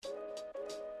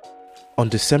On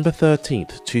December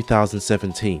 13th,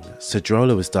 2017,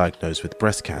 Cedrola was diagnosed with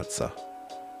breast cancer.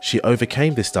 She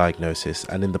overcame this diagnosis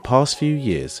and in the past few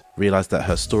years realised that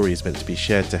her story is meant to be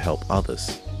shared to help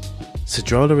others.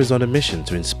 Cedrola is on a mission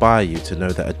to inspire you to know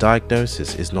that a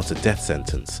diagnosis is not a death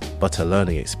sentence, but a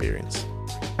learning experience.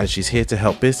 And she's here to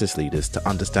help business leaders to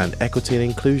understand equity and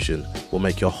inclusion will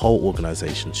make your whole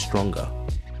organisation stronger.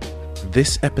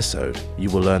 This episode, you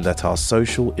will learn that our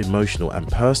social, emotional and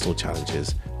personal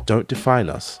challenges don't define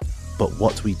us, but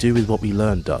what we do with what we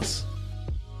learn does.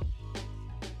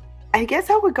 I guess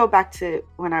I would go back to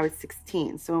when I was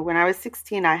 16. So when I was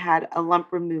 16, I had a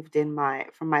lump removed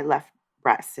from my left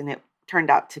breast, and it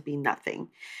turned out to be nothing.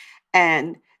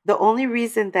 And the only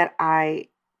reason that I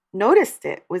noticed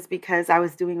it was because I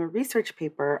was doing a research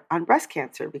paper on breast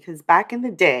cancer, because back in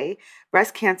the day,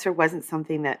 breast cancer wasn't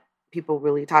something that people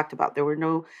really talked about. There were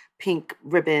no pink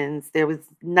ribbons. There was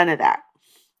none of that.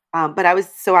 But I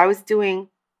was doing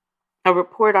a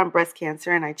report on breast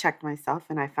cancer, and I checked myself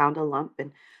and I found a lump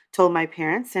and told my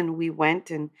parents, and we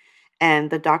went and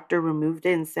the doctor removed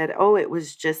it and said, oh, it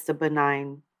was just a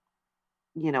benign,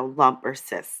 lump or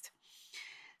cyst.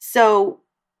 So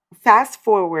fast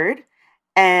forward,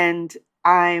 and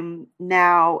I'm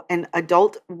now an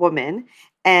adult woman,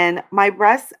 and my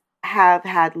breasts have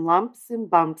had lumps and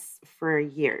bumps for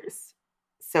years.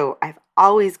 So I've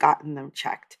always gotten them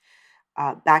checked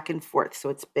back and forth. So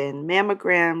it's been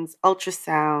mammograms,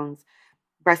 ultrasounds,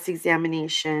 breast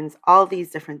examinations, all these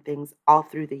different things all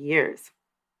through the years.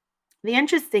 The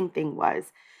interesting thing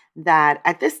was that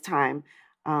at this time,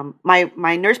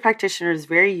 my nurse practitioner is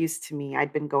very used to me.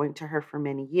 I'd been going to her for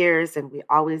many years, and we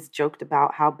always joked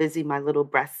about how busy my little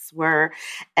breasts were,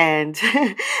 and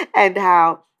and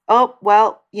how, oh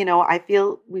well,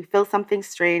 we feel something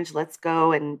strange. Let's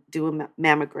go and do a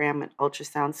mammogram and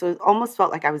ultrasound. So it almost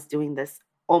felt like I was doing this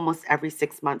almost every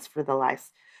 6 months for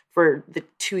the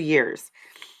 2 years,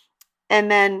 and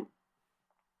then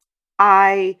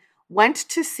I went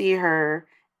to see her,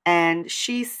 and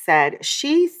she said.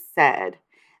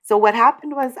 So what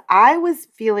happened was I was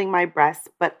feeling my breasts,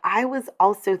 but I was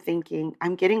also thinking,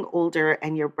 I'm getting older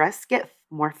and your breasts get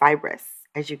more fibrous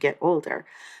as you get older,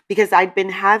 because I'd been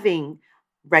having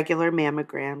regular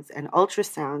mammograms and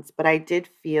ultrasounds, but I did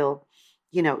feel,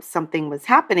 something was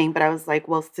happening, but I was like,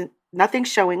 well,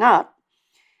 nothing's showing up.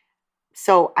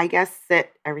 So I guess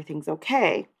that everything's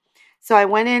okay. So I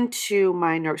went into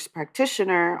my nurse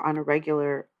practitioner on a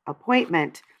regular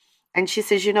appointment, and she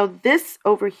says, this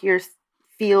over here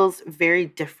feels very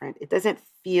different. It doesn't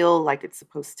feel like it's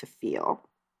supposed to feel.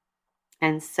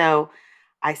 And so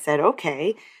I said,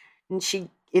 okay.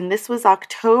 And this was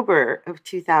October of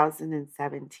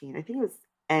 2017. I think it was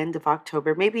end of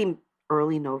October, maybe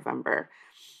early November.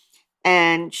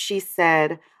 And she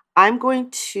said, I'm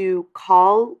going to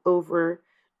call over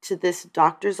to this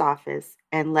doctor's office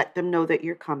and let them know that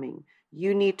you're coming.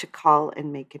 You need to call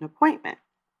and make an appointment.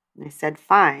 And I said,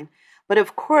 fine. But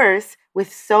of course,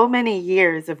 with so many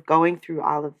years of going through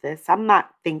all of this, I'm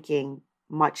not thinking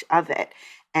much of it.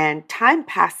 And time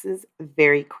passes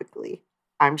very quickly.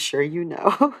 I'm sure you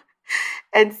know.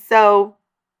 And so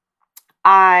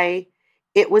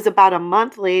it was about a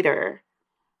month later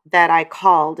that I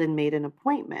called and made an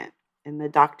appointment. And the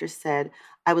doctor said,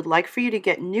 I would like for you to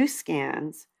get new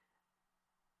scans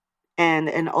and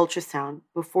an ultrasound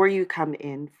before you come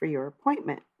in for your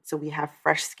appointment, so we have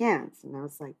fresh scans. And I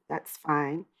was like, that's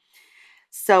fine.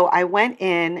 So I went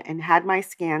in and had my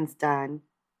scans done,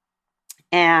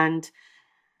 and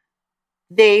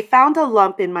they found a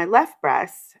lump in my left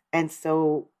breast.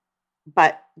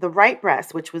 But the right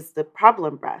breast, which was the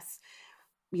problem breast,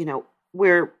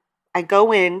 where I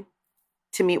go in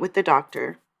to meet with the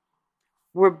doctor,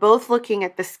 we're both looking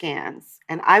at the scans,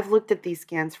 and I've looked at these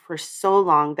scans for so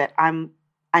long that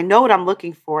I know what I'm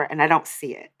looking for, and I don't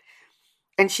see it.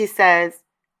 And she says,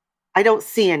 I don't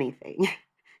see anything.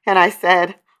 And I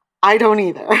said, I don't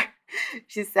either.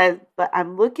 She says, but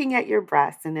I'm looking at your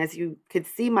breasts, and as you could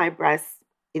see my breasts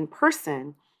in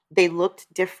person, they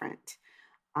looked different.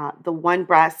 The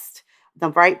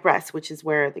right breast, which is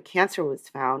where the cancer was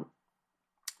found,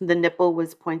 the nipple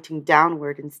was pointing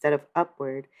downward instead of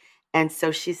upward. And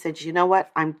so she said, you know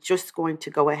what? I'm just going to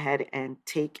go ahead and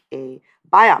take a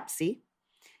biopsy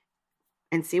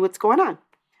and see what's going on.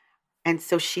 And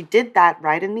so she did that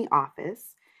right in the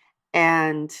office,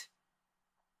 and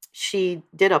she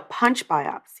did a punch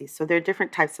biopsy. So there are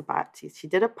different types of biopsies. She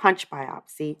did a punch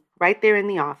biopsy right there in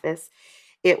the office.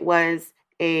 It was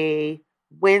a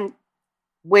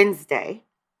Wednesday.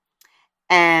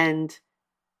 And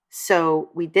so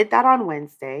we did that on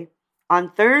Wednesday. On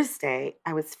Thursday,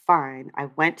 I was fine. I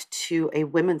went to a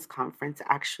women's conference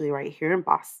actually right here in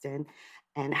Boston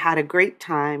and had a great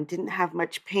time, didn't have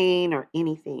much pain or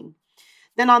anything.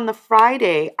 Then on the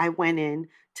Friday, I went in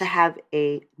to have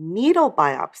a needle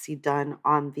biopsy done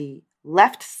on the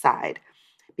left side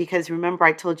because remember,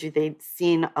 I told you they'd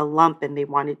seen a lump and they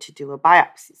wanted to do a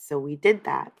biopsy. So we did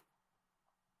that.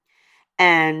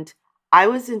 And I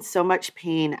was in so much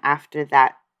pain after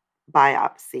that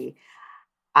biopsy.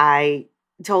 I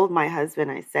told my husband,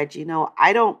 I said,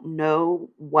 I don't know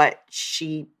what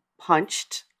she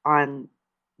punched on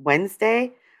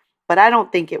Wednesday, but I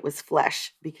don't think it was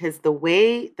flesh because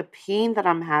the pain that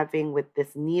I'm having with this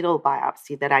needle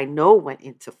biopsy that I know went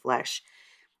into flesh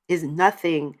is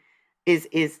nothing,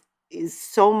 is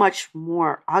so much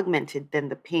more augmented than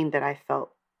the pain that I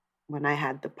felt when I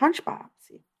had the punch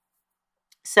biopsy.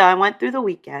 So I went through the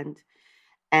weekend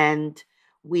and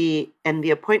the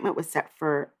appointment was set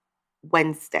for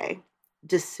Wednesday,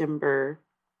 December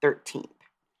 13th.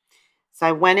 So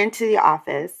I went into the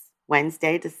office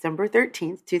Wednesday, December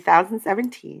 13th,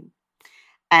 2017,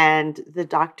 and the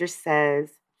doctor says,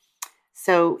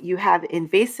 so you have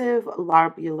invasive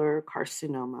lobular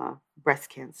carcinoma, breast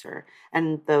cancer,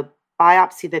 and the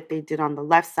biopsy that they did on the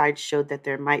left side showed that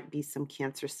there might be some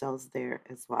cancer cells there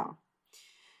as well.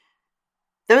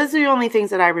 Those are the only things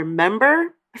that I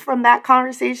remember from that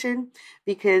conversation,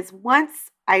 because once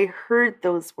I heard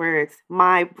those words,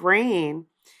 my brain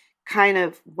kind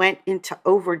of went into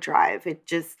overdrive.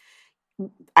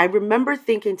 I remember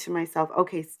thinking to myself,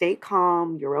 okay, stay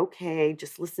calm, you're okay,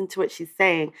 just listen to what she's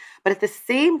saying. But at the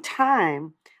same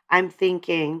time, I'm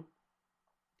thinking,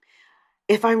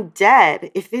 if I'm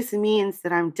dead, if this means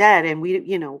that I'm dead and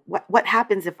what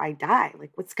happens if I die?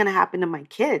 Like, what's going to happen to my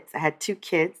kids? I had 2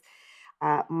 kids.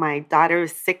 My daughter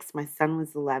was 6, my son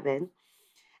was 11.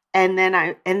 And then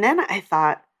I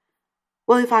thought,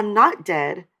 well, if I'm not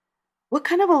dead, what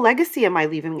kind of a legacy am I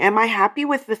leaving? Am I happy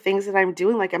with the things that I'm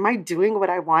doing? Like, am I doing what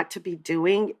I want to be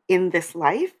doing in this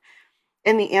life?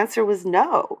 And the answer was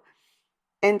no.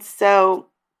 And so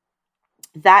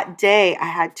that day I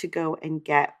had to go and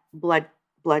get blood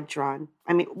drawn.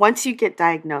 I mean, once you get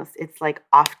diagnosed, it's like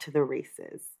off to the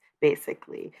races,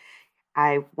 basically.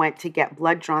 I went to get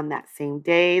blood drawn that same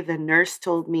day. The nurse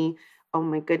told me, oh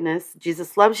my goodness,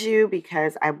 Jesus loves you,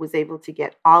 because I was able to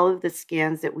get all of the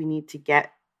scans that we need to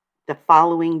get the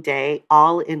following day,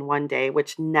 all in one day,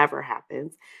 which never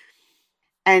happens.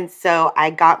 And so I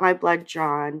got my blood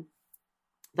drawn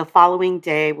the following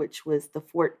day, which was the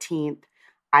 14th.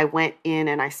 I went in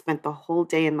and I spent the whole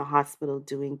day in the hospital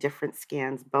doing different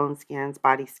scans, bone scans,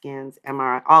 body scans,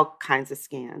 MRI, all kinds of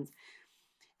scans.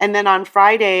 And then on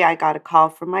Friday, I got a call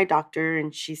from my doctor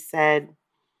and she said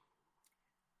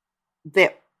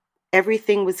that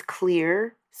everything was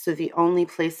clear. So the only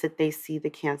place that they see the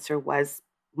cancer was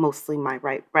mostly my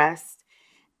right breast.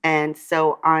 And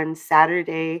so on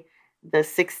Saturday, the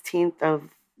 16th of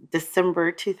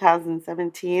December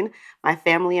 2017, my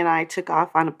family and I took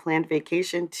off on a planned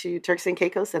vacation to Turks and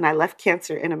Caicos, and I left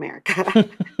cancer in America.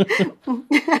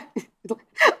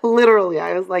 Literally,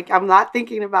 I was like, I'm not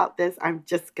thinking about this. I'm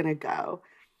just going to go.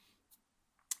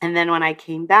 And then when I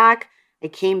came back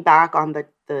on the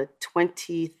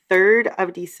 23rd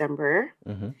of December.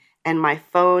 Mm-hmm. And my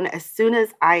phone, as soon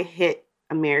as I hit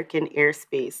American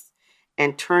airspace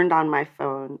and turned on my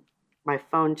phone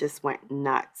just went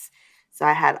nuts. So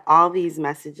I had all these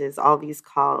messages, all these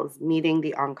calls, meeting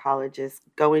the oncologist,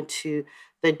 going to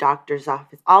the doctor's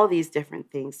office, all these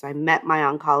different things. So I met my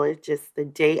oncologist the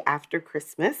day after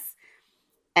Christmas,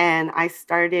 and I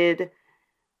started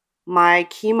my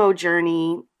chemo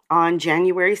journey on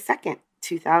January 2nd,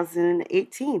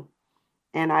 2018.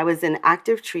 And I was in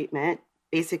active treatment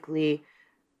basically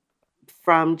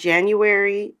from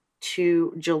January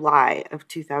to July of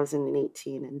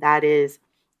 2018. And that is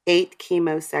 8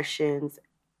 chemo sessions,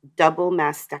 double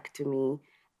mastectomy,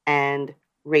 and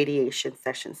radiation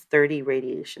sessions, 30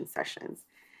 radiation sessions.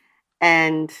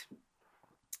 And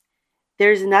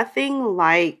there's nothing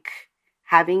like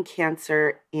having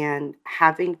cancer and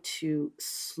having to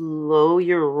slow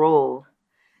your roll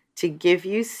to give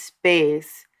you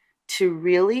space to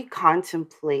really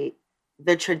contemplate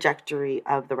the trajectory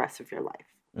of the rest of your life,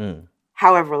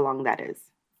 however long that is,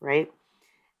 right?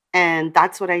 And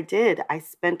that's what I did. I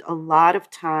spent a lot of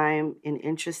time in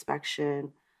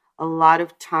introspection, a lot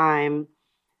of time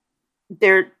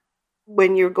there.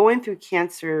 When you're going through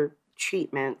cancer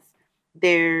treatments,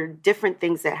 there are different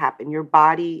things that happen. Your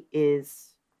body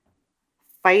is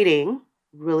fighting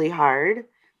really hard,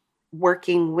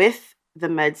 working with the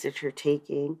meds that you're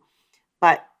taking,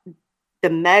 but the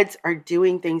meds are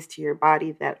doing things to your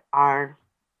body that are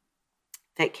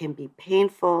that can be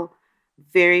painful,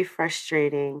 very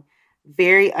frustrating,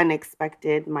 very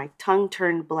unexpected. My tongue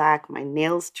turned black, my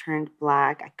nails turned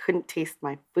black. I couldn't taste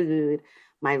my food.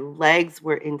 My legs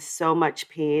were in so much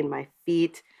pain, my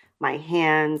feet, my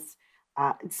hands.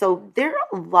 So there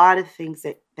are a lot of things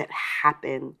that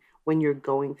happen when you're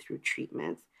going through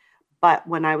treatments. But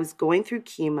when I was going through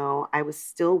chemo, I was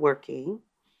still working.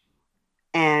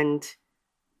 And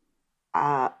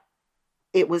uh,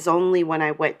 it was only when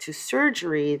I went to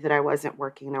surgery that I wasn't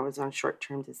working. I was on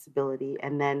short-term disability.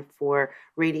 And then for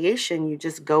radiation, you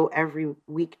just go every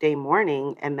weekday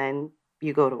morning and then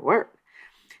you go to work.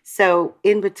 So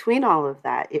in between all of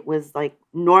that, it was like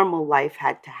normal life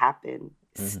had to happen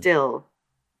Hmm. still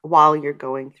while you're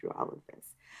going through all of this.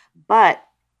 But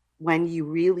when you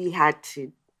really had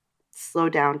to slow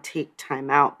down, take time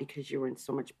out because you were in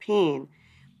so much pain,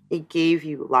 it gave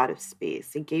you a lot of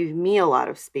space. It gave me a lot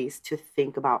of space to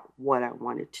think about what I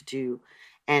wanted to do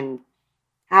and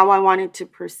how I wanted to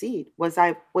proceed. Was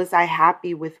I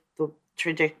happy with the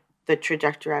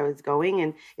trajectory I was going?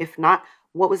 And if not,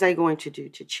 what was I going to do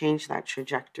to change that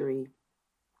trajectory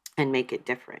and make it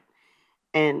different?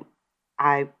 And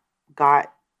I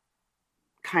got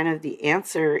kind of the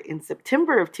answer in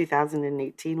September of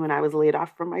 2018 when I was laid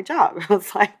off from my job. I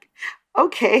was like,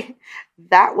 okay,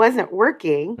 that wasn't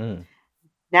working. Mm.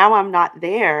 Now I'm not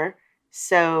there.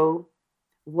 So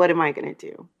what am I going to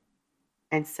do?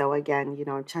 And so again,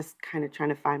 just kind of trying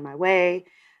to find my way.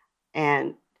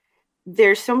 And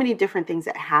there's so many different things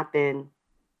that happen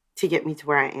to get me to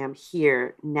where I am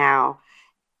here now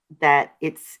that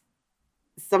it's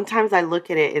sometimes I look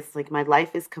at it, it's like my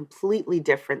life is completely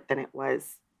different than it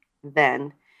was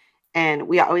then. And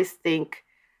we always think,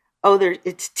 oh,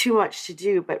 it's too much to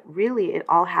do, but really it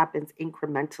all happens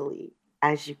incrementally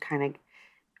as you kind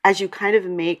of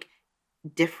make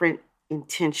different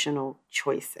intentional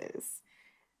choices.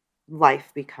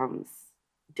 Life becomes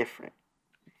different.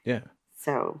 Yeah.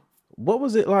 So, What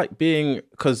was it like being,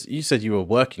 because you said you were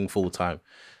working full time.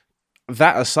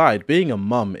 That aside, being a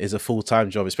mum is a full time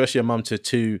job, especially a mum to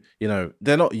two,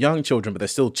 they're not young children, but they're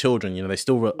still children. They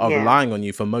still are yeah. relying on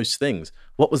you for most things.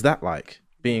 What was that like,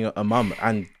 being a mum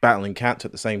and battling cancer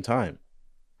at the same time?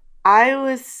 I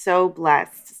was so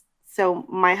blessed. So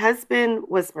my husband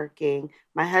was working.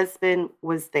 My husband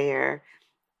was there.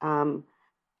 Um,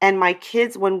 and my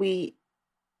kids, when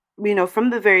from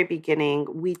the very beginning,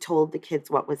 we told the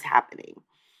kids what was happening.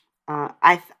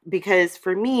 Because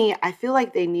for me, I feel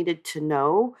like they needed to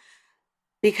know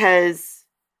because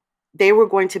they were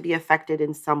going to be affected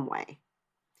in some way.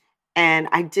 And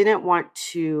I didn't want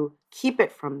to keep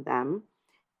it from them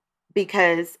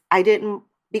because I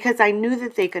knew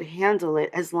that they could handle it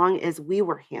as long as we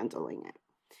were handling it.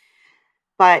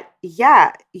 But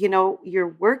yeah,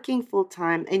 you're working full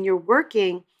time and you're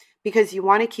working because you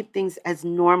want to keep things as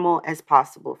normal as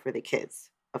possible for the kids,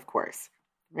 of course,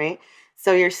 right?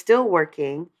 So you're still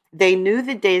working. They knew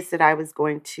the days that I was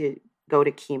going to go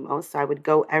to chemo. So I would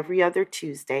go every other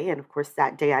Tuesday. And of course,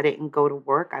 that day I didn't go to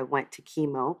work, I went to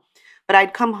chemo. But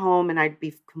I'd come home and I'd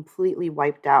be completely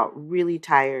wiped out, really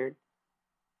tired.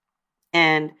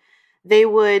 And they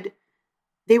would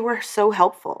they were so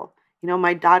helpful.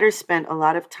 My daughter spent a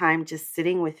lot of time just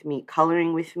sitting with me,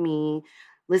 coloring with me,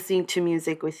 listening to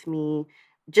music with me,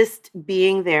 just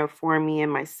being there for me.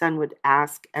 And my son would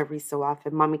ask every so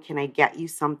often, Mommy, can I get you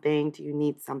something? Do you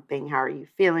need something? How are you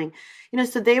feeling?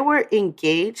 So they were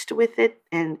engaged with it.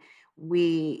 And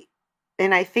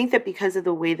I think that because of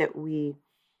the way that we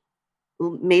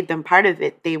made them part of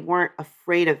it, they weren't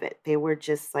afraid of it. They were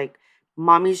just like,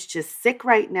 Mommy's just sick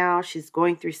right now. She's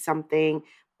going through something,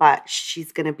 but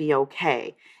she's going to be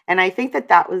okay. And I think that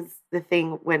that was the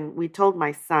thing when we told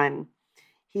my son,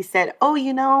 he said, oh,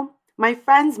 my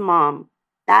friend's mom,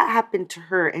 that happened to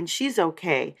her and she's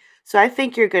okay. So I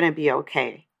think you're going to be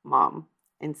okay, Mom.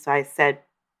 And so I said,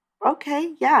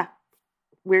 okay, yeah,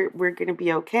 we're going to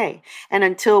be okay. And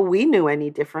until we knew any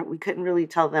different, we couldn't really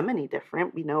tell them any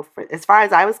different. As far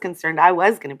as I was concerned, I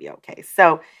was going to be okay.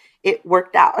 So it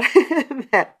worked out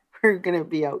that we're going to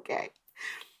be okay.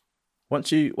 Once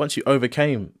you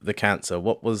overcame the cancer,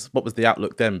 what was the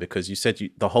outlook then? Because you said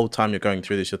the whole time you're going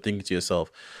through this, you're thinking to yourself,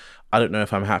 I don't know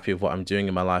if I'm happy with what I'm doing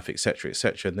in my life, etc.,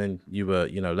 etc. And then you were,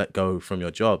 let go from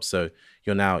your job. So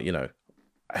you're now,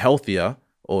 healthier,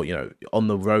 or, on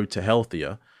the road to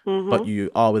healthier, but Mm-hmm.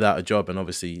 you are without a job. And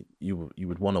obviously you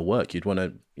would want to work. You'd want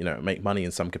to, make money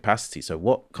in some capacity. So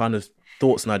what kind of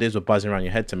thoughts and ideas were buzzing around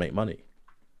your head to make money?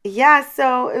 Yeah,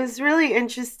 so it was really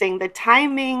interesting. The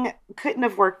timing couldn't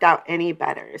have worked out any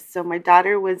better. So my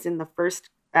daughter was in the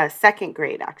second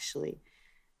grade actually.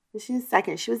 She's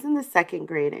second. She was in the second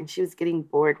grade and she was getting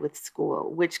bored with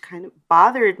school, which kind of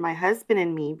bothered my husband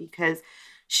and me because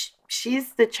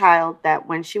she's the child that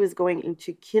when she was going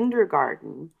into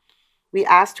kindergarten, we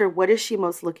asked her, what is she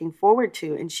most looking forward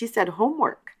to? And she said,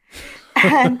 homework.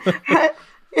 And,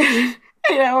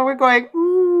 we're going,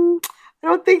 I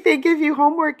don't think they give you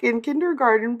homework in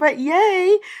kindergarten, but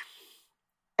yay.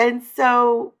 And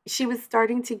so she was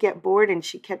starting to get bored and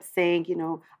she kept saying,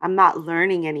 I'm not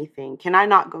learning anything. Can I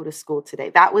not go to school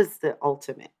today? That was the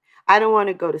ultimate. I don't want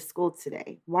to go to school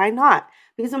today. Why not?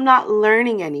 Because I'm not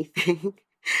learning anything.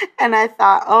 And I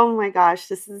thought, oh my gosh,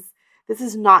 this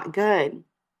is not good.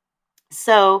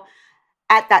 So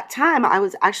at that time, I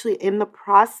was actually in the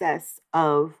process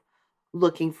of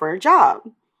looking for a job.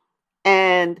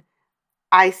 And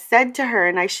I said to her,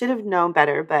 and I should have known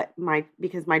better, but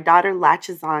because my daughter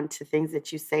latches on to things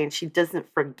that you say and she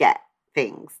doesn't forget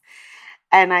things.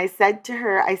 And I said to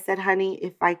her, I said, honey,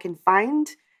 if I can find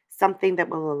something that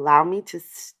will allow me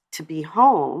to be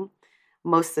home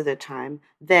most of the time,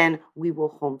 then we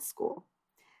will homeschool.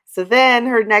 So then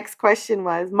her next question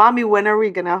was, Mommy, when are we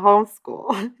going to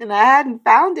homeschool? And I hadn't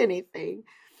found anything.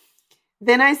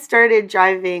 Then I started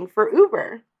driving for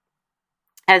Uber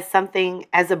as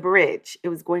a bridge. It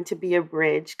was going to be a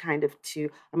bridge kind of I'm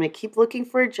going to keep looking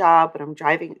for a job, but I'm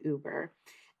driving Uber.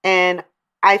 And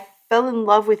I fell in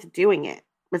love with doing it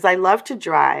because I love to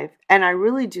drive and I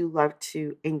really do love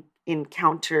to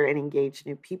encounter and engage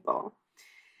new people.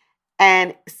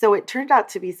 And so it turned out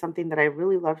to be something that I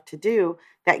really loved to do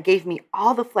that gave me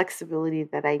all the flexibility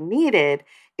that I needed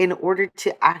in order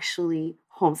to actually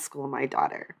homeschool my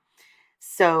daughter.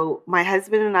 So my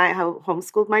husband and I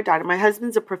homeschooled my daughter. My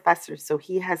husband's a professor, so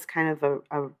he has kind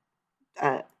of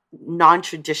a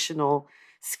non-traditional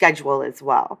schedule as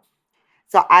well.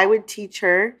 So I would teach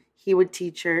her, he would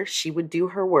teach her, she would do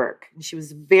her work. And she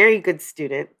was a very good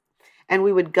student, and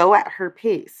we would go at her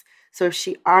pace. So if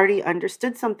she already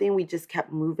understood something, we just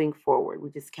kept moving forward.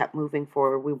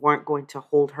 We weren't going to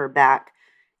hold her back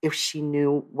if she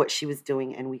knew what she was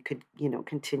doing and we could,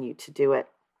 continue to do it.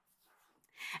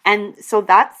 And so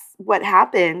that's what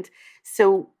happened.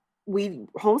 So we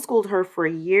homeschooled her for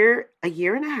a year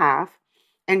and a half.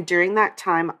 And during that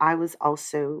time, I was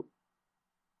also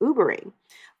Ubering.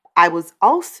 I was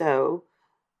also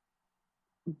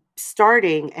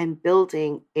starting and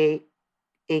building a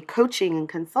coaching and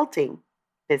consulting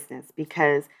business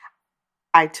because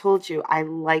I told you I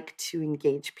like to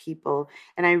engage people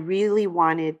and I really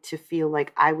wanted to feel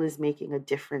like I was making a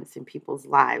difference in people's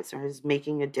lives or I was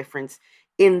making a difference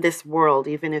in this world,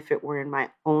 even if it were in my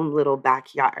own little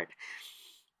backyard.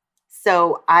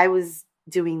 So I was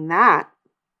doing that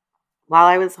while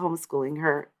I was homeschooling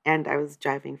her and I was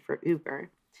driving for Uber.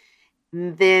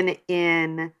 And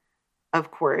then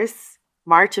of course,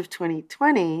 March of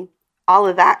 2020, all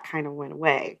of that kind of went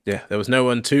away. Yeah, there was no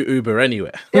one to Uber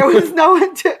anywhere. There was no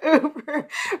one to Uber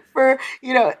for,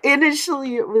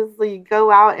 initially it was like go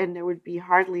out and there would be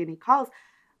hardly any calls.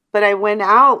 But I went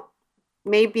out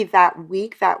maybe that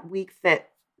week that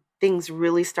things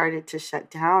really started to shut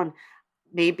down.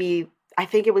 Maybe I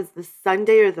think it was the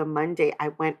Sunday or the Monday I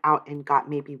went out and got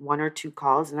maybe one or two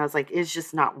calls and I was like, it's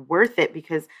just not worth it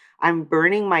because I'm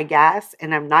burning my gas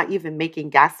and I'm not even making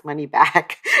gas money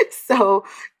back. So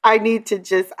I need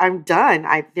to I'm done.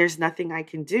 There's nothing I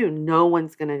can do. No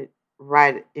one's going to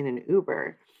ride in an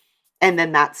Uber. And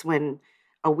then that's when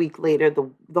a week later,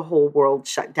 the whole world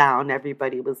shut down.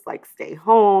 Everybody was like, stay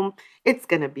home. It's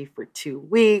going to be for 2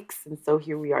 weeks. And so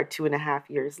here we are 2.5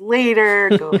 years later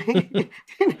going,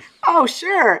 oh,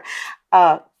 sure.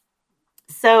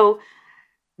 So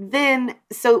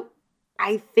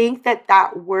I think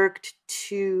that worked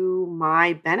to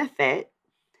my benefit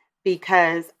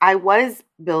because I was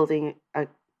building a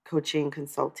coaching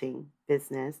consulting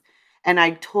business and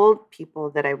I told people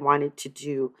that I wanted to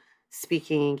do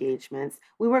speaking engagements.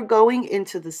 We were going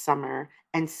into the summer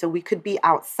and so we could be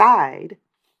outside.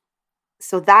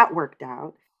 So that worked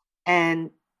out.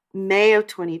 And May of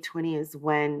 2020 is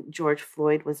when George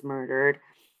Floyd was murdered.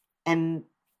 And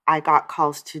I got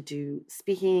calls to do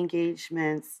speaking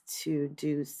engagements, to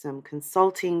do some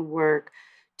consulting work,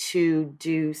 to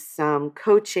do some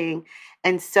coaching.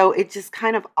 And so it just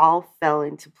kind of all fell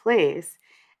into place.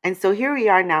 And so here we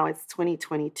are now, it's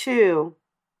 2022.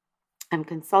 I'm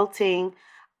consulting,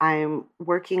 I'm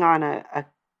working on a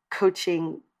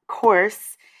coaching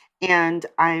course, and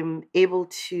I'm able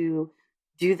to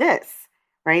do this,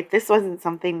 right? This wasn't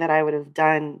something that I would have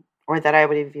done or that I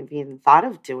would have even thought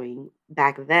of doing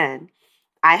back then.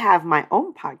 I have my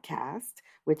own podcast,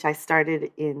 which I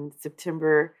started in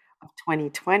September of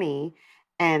 2020.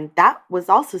 And that was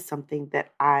also something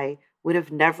that I would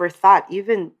have never thought,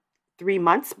 even 3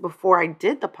 months before I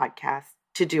did the podcast,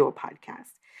 to do a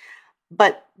podcast.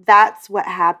 But that's what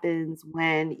happens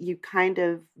when you kind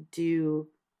of do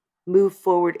move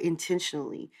forward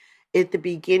intentionally. At the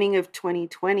beginning of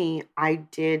 2020, I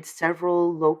did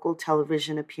several local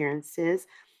television appearances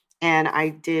and I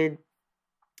did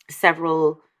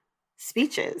several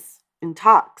speeches and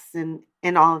talks and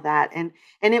all of that. And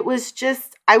it was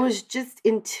just, I was just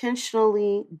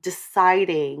intentionally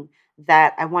deciding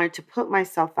that I wanted to put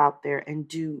myself out there and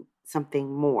do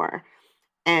something more.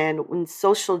 And when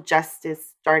social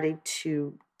justice started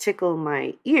to tickle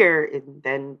my ear, and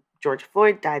then George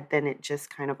Floyd died, then it just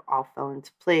kind of all fell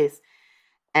into place.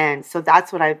 And so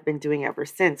that's what I've been doing ever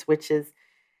since, which is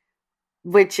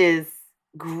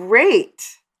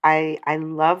great. I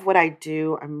love what I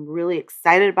do. I'm really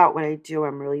excited about what I do.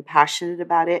 I'm really passionate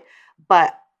about it.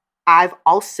 But I've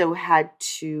also had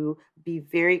to be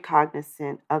very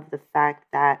cognizant of the fact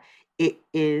that it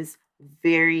is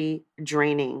very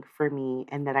draining for me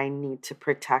and that I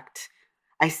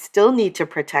still need to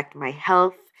protect my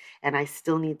health, and I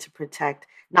still need to protect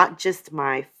not just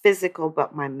my physical,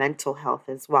 but my mental health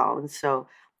as well. And so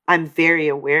I'm very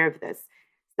aware of this.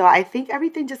 So I think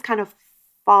everything just kind of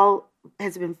fall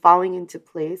has been falling into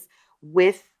place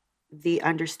with the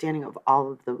understanding of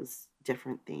all of those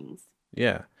different things.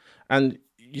 Yeah. And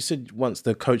you said once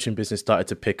the coaching business started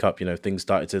to pick up, things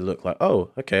started to look like,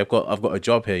 oh, okay, I've got a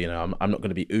job here, I'm not going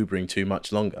to be Ubering too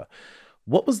much longer.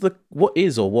 What was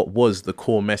the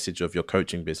core message of your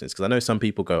coaching business? Because I know some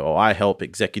people go, oh, I help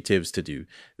executives to do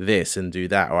this and do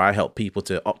that, or I help people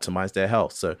to optimize their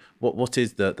health. So what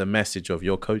is the message of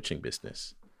your coaching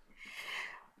business?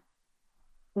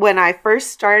 When I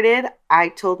first started, I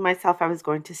told myself I was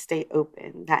going to stay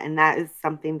open. That is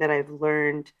something that I've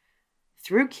learned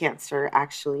through cancer,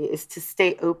 actually, is to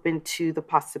stay open to the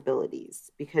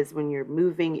possibilities, because when you're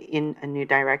moving in a new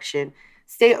direction,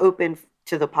 stay open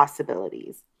to the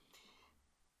possibilities.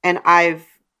 And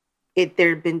there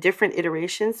have been different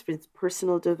iterations with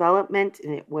personal development,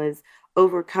 and it was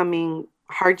overcoming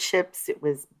hardships, it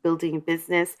was building a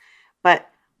business. But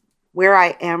where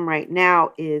I am right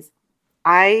now is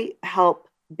I help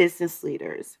business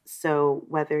leaders. So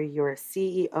whether you're a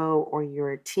CEO or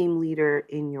you're a team leader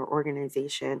in your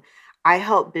organization, I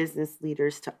help business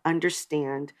leaders to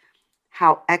understand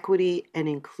how equity and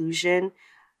inclusion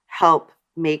help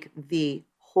make the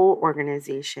whole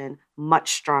organization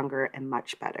much stronger and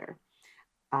much better.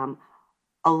 Um,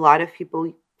 a lot of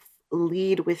people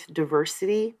lead with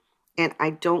diversity, and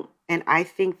I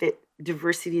think that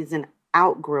diversity is an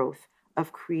outgrowth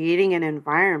of creating an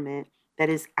environment that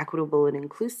is equitable and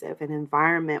inclusive, an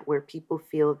environment where people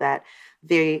feel that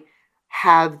they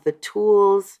have the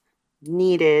tools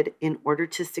needed in order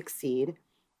to succeed,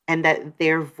 and that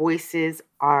their voices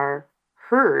are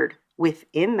heard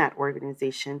within that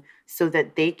organization so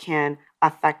that they can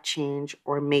affect change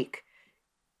or make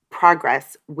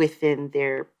progress within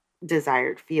their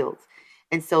desired fields.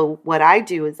 And so, what I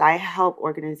do is I help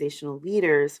organizational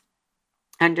leaders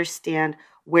understand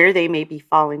where they may be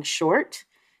falling short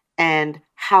and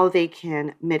how they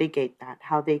can mitigate that,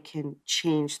 how they can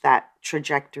change that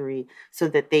trajectory so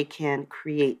that they can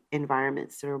create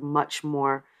environments that are much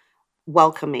more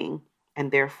welcoming and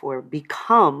therefore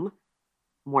become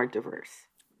more diverse.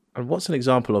 And what's an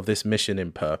example of this mission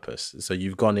in purpose? So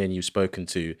you've gone in, you've spoken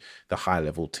to the high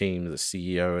level team, the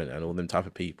CEO and all them type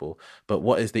of people, but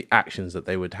what is the actions that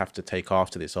they would have to take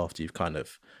after this, after you've kind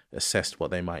of assessed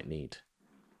what they might need?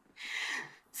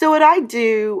 So what I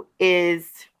do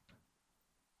is,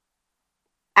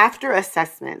 after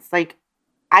assessments, like,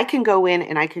 I can go in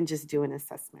and I can just do an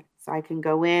assessment. So I can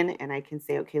go in and I can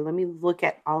say, okay, let me look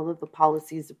at all of the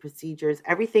policies, the procedures,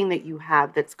 everything that you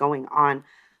have that's going on.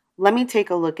 Let me take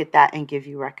a look at that and give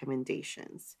you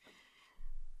recommendations.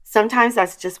 Sometimes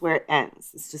that's just where it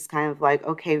ends. It's just kind of like,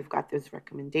 okay, we've got those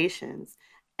recommendations.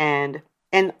 And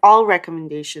all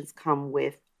recommendations come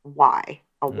with why,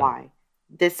 a why.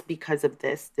 This because of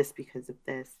this because of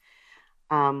this.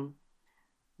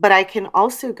 But I can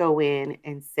also go in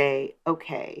and say,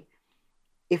 okay,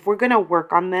 if we're going to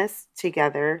work on this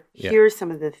together, here are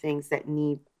some of the things that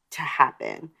need to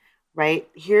happen, right?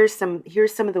 Here's some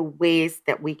of the ways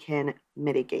that we can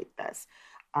mitigate this.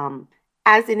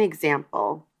 As an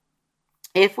example,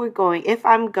 if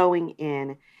I'm going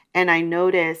in and I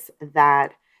notice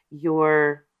that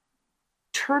your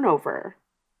turnover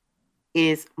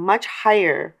is much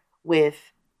higher with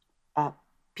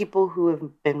people who have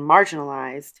been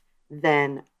marginalized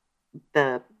than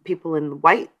the people in the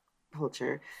white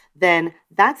culture, then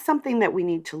that's something that we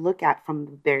need to look at from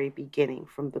the very beginning,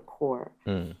 from the core.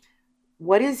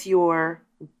 What is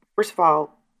first of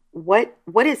all,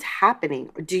 what is happening?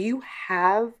 Do you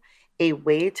have a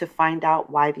way to find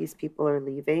out why these people are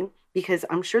leaving? Because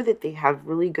I'm sure that they have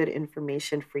really good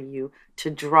information for you to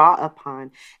draw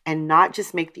upon and not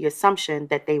just make the assumption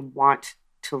that they want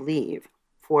to leave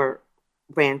for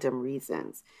random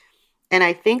reasons. And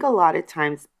I think a lot of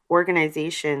times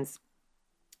organizations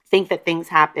think that things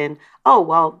happen. Oh,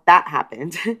 well, that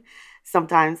happened.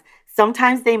 sometimes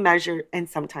sometimes they measure and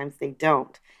sometimes they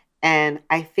don't. And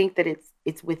I think that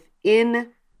it's within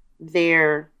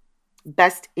their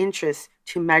best interest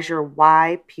to measure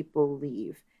why people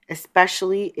leave,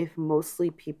 especially if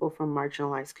mostly people from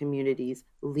marginalized communities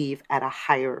leave at a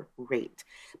higher rate,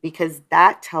 because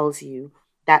that tells you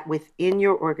that within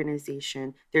your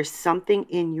organization, there's something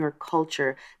in your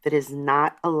culture that is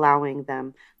not allowing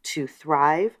them to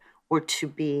thrive or to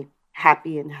be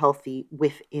happy and healthy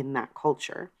within that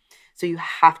culture. So you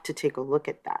have to take a look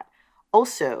at that.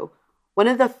 Also, one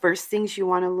of the first things you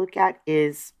want to look at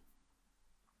is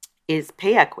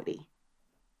pay equity.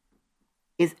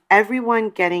 Is everyone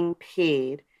getting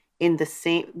paid in the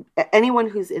same, anyone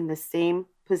who's in the same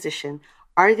position,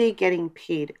 are they getting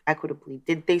paid equitably?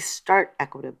 Did they start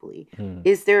equitably?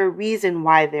 Is there a reason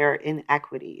why there are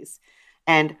inequities?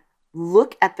 And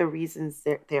look at the reasons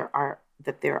that there are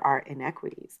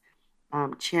inequities.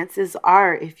 Chances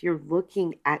are, if you're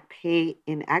looking at pay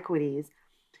inequities,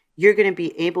 you're going to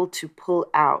be able to pull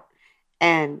out,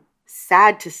 and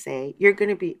sad to say, you're going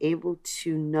to be able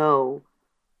to know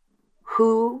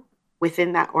who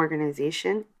within that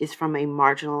organization is from a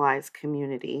marginalized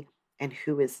community and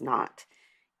who is not,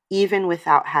 even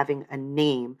without having a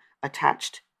name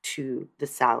attached to the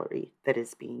salary that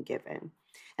is being given.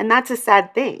 And that's a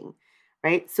sad thing,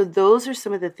 right? So those are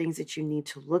some of the things that you need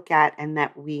to look at and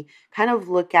that we kind of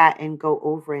look at and go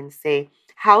over and say,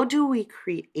 how do we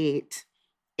create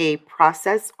a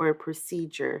process or a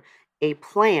procedure, a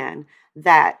plan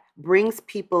that brings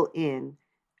people in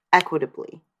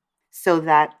equitably so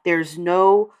that there's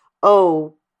no,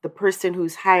 oh, the person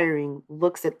who's hiring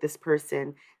looks at this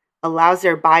person, allows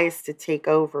their bias to take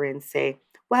over and say,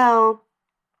 well,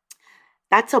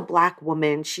 that's a Black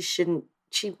woman.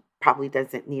 She probably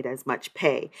doesn't need as much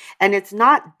pay. And it's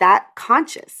not that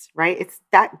conscious, right? It's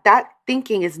that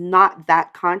thinking is not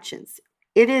that conscious.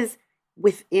 It is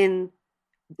within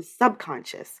the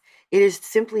subconscious. It is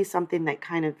simply something that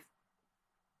kind of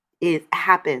it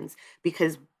happens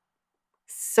because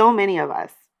so many of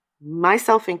us,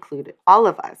 myself included, all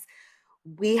of us,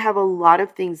 we have a lot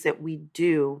of things that we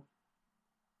do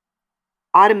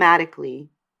automatically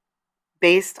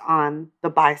based on the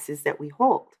biases that we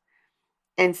hold.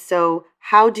 And so,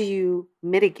 how do you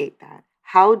mitigate that?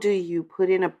 How do you put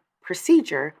in a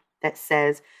procedure that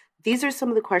says, these are some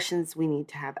of the questions we need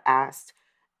to have asked,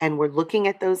 and we're looking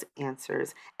at those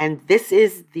answers, and this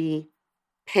is the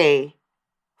pay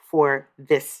for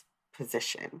this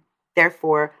position.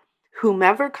 Therefore,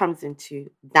 whomever comes into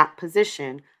that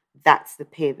position, that's the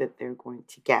pay that they're going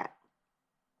to get,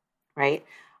 right?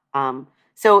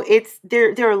 So it's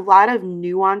there. There are a lot of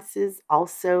nuances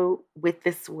also with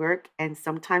this work, and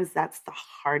sometimes that's the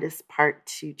hardest part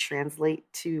to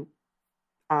translate to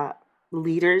uh,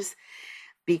 leaders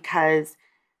because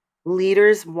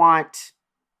leaders want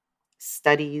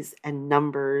studies and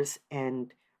numbers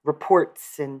and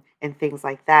reports and things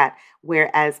like that.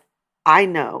 Whereas I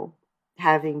know,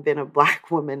 having been a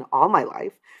Black woman all my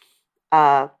life,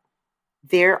 uh,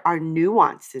 there are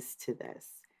nuances to this.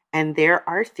 And there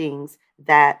are things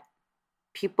that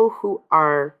people who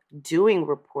are doing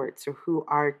reports or who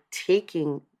are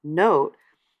taking note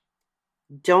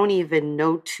don't even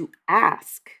know to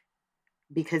ask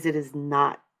because it is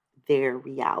not their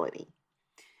reality.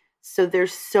 So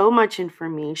there's so much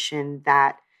information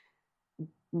that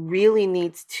really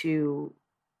needs to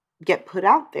get put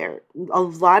out there. A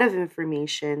lot of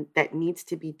information that needs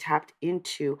to be tapped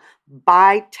into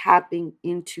by tapping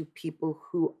into people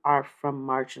who are from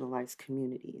marginalized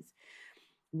communities.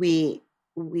 We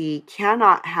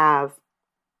cannot have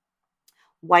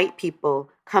white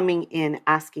people coming in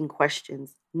asking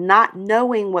questions, not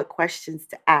knowing what questions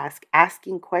to ask,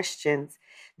 asking questions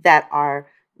that are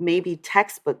maybe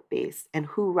textbook based, and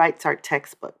who writes our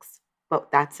textbooks.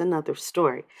 But that's another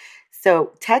story.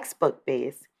 So, textbook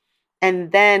based,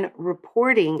 and then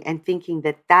reporting and thinking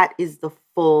that that is the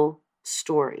full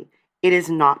story. It is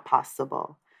not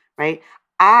possible, right?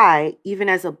 I, even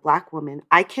as a Black woman,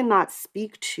 I cannot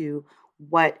speak to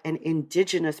what an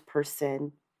Indigenous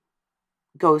person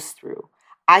goes through.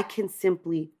 I can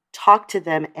simply talk to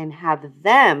them and have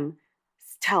them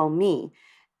tell me.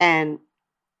 And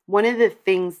one of the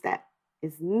things that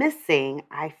is missing,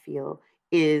 I feel,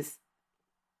 is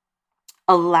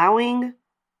allowing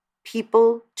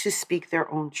people to speak their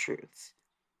own truths,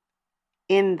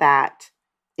 in that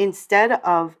instead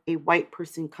of a white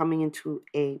person coming into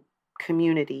a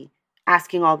community,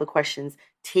 asking all the questions,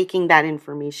 taking that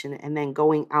information, and then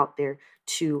going out there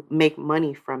to make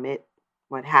money from it,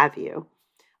 what have you,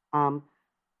 um,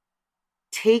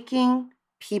 taking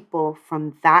people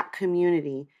from that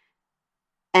community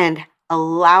and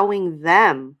allowing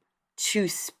them to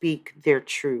speak their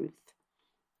truth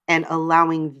and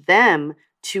allowing them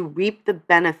to reap the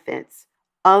benefits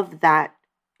of that,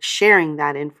 sharing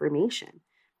that information.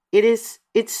 It's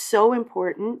so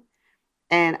important,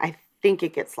 and I think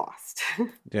it gets lost.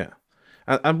 Yeah.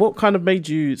 And what kind of made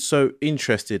you so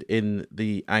interested in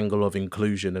the angle of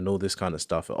inclusion and all this kind of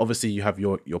stuff? Obviously, you have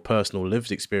your personal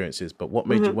lived experiences, but what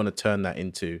made you want to turn that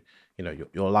into,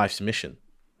 your life's mission?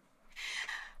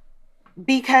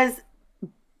 Because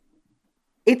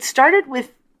it started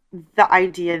with the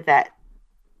idea that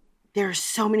there are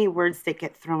so many words that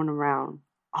get thrown around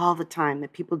all the time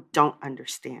that people don't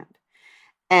understand.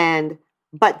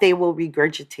 But they will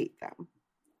regurgitate them,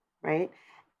 right?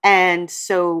 And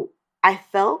so I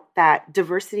felt that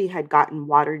diversity had gotten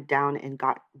watered down and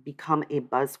become a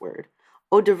buzzword.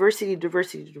 Oh, diversity,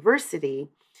 diversity, diversity.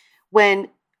 When,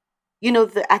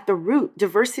 at the root,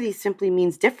 diversity simply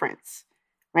means difference,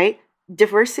 right?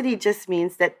 Diversity just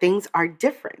means that things are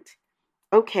different.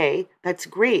 Okay, that's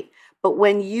great. But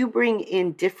when you bring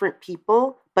in different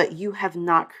people, but you have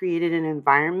not created an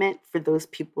environment for those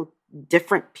people,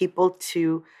 different people,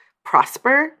 to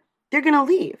prosper, they're going to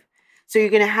leave. So you're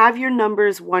going to have your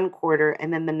numbers one quarter,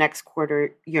 and then the next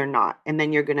quarter you're not. And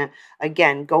then you're going to,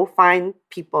 again, go find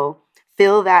people,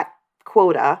 fill that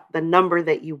quota, the number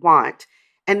that you want,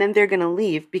 and then they're going to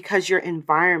leave because your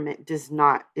environment is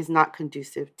not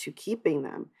conducive to keeping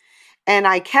them. And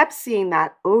I kept seeing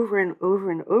that over and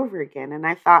over and over again. And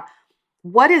I thought,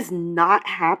 what is not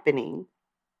happening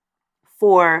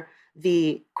for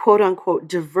the quote unquote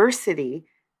diversity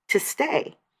to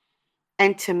stay?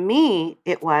 And to me,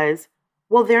 it was,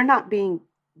 well, they're not being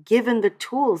given the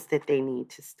tools that they need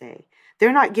to stay.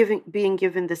 They're not being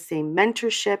given the same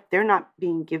mentorship. They're not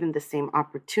being given the same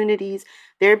opportunities.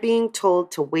 They're being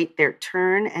told to wait their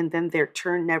turn, and then their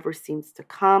turn never seems to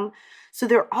come. So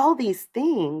there are all these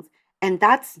things, and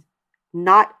that's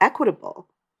not equitable.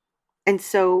 And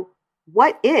so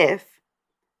what if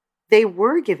they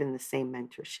were given the same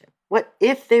mentorship? What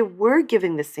if they were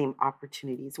given the same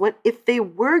opportunities? What if they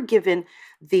were given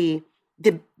the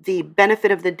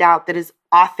benefit of the doubt that is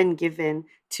often given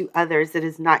to others, that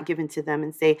is not given to them,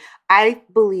 and say, I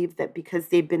believe that because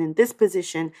they've been in this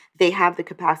position, they have the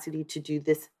capacity to do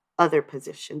this other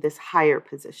position, this higher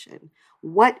position.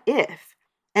 What if?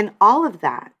 And all of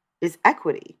that is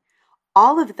equity.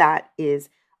 All of that is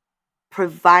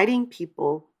providing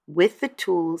people with the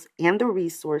tools and the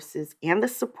resources and the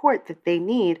support that they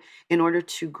need in order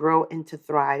to grow and to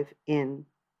thrive in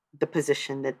the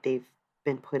position that they've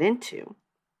been put into.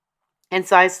 And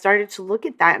so I started to look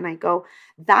at that and I go,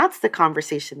 that's the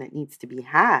conversation that needs to be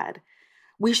had.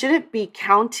 We shouldn't be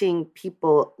counting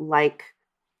people like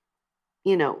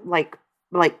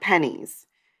pennies.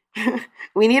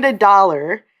 We need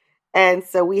 $1. And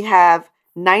so we have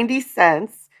 90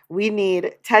 cents. We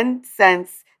need 10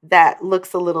 cents that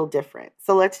looks a little different.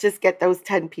 So let's just get those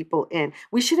 10 people in.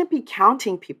 We shouldn't be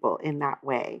counting people in that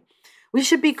way. We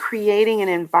should be creating an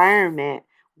environment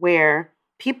where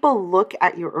people look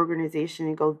at your organization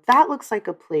and go, that looks like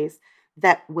a place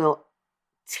that will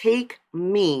take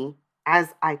me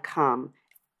as I come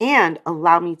and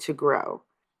allow me to grow.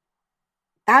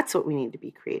 That's what we need to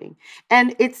be creating.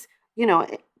 And it's,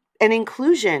 an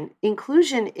inclusion.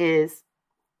 Inclusion is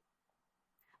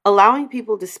allowing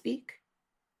people to speak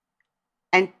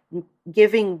and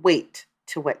giving weight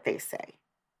to what they say.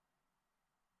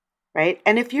 Right?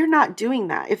 And if you're not doing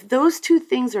that, if those two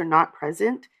things are not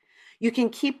present, you can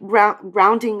keep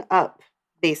rounding up,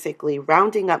 basically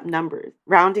rounding up numbers,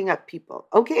 rounding up people.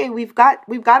 Okay, we've got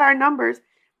our numbers,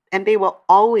 and they will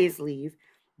always leave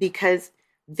because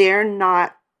they're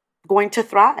not going to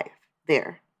thrive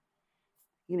there.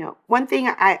 One thing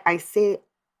I say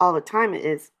all the time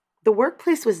is the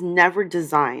workplace was never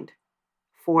designed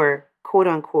for quote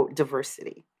unquote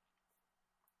diversity.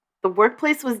 The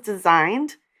workplace was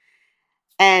designed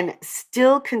and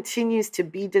still continues to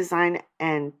be designed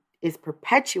and is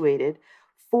perpetuated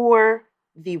for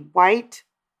the white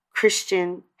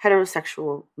Christian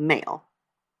heterosexual male.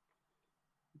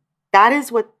 That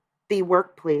is what the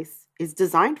workplace is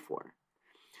designed for.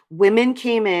 Women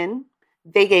came in,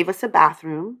 they gave us a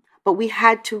bathroom, but we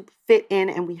had to fit in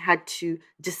and we had to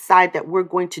decide that we're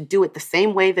going to do it the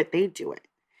same way that they do it,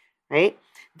 right?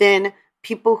 Then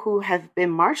people who have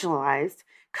been marginalized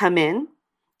come in,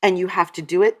 and you have to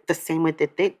do it the same way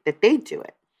that they do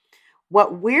it.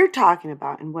 What we're talking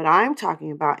about and what I'm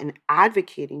talking about and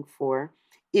advocating for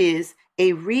is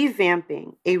a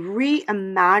revamping, a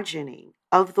reimagining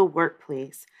of the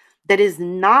workplace that is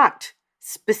not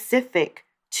specific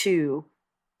to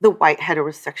the white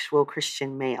heterosexual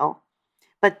Christian male,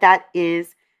 but that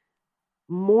is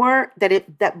more,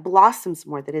 that blossoms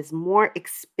more, that is more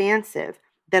expansive,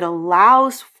 that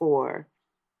allows for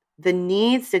the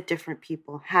needs that different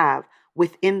people have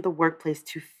within the workplace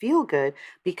to feel good.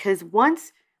 Because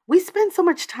once we spend so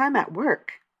much time at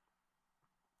work,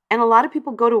 and a lot of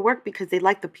people go to work because they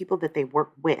like the people that they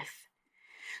work with.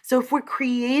 So if we're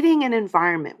creating an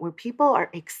environment where people are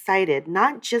excited,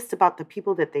 not just about the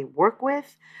people that they work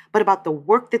with, but about the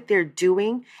work that they're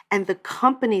doing and the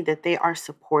company that they are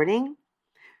supporting,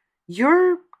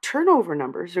 your turnover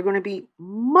numbers are going to be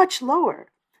much lower.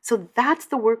 So that's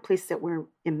the workplace that we're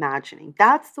imagining.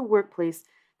 That's the workplace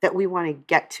that we want to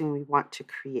get to and we want to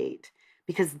create,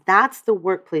 because that's the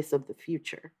workplace of the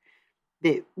future.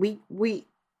 The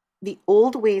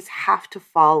old ways have to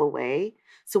fall away.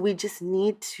 So we just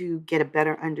need to get a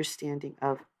better understanding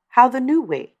of how the new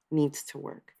way needs to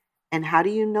work. And how do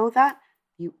you know that?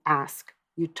 You ask,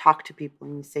 you talk to people,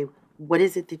 and you say, what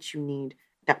is it that you need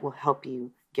that will help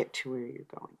you get to where you're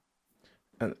going?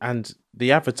 And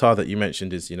the avatar that you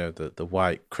mentioned is, the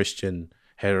white Christian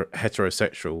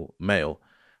heterosexual male.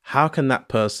 How can that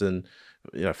person,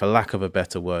 for lack of a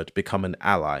better word, become an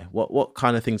ally? What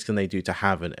kind of things can they do to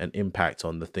have an impact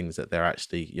on the things that they're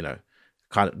actually,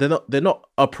 kind of, they're not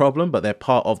a problem, but they're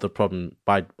part of the problem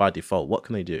by default. What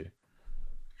can they do?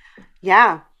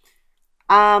 Yeah.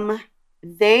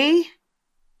 They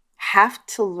have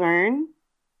to learn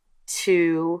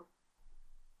to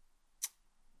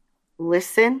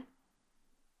listen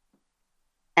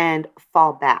and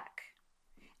fall back.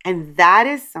 And that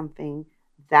is something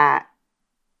that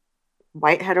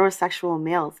white heterosexual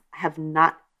males have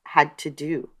not had to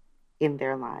do in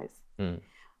their lives. Mm.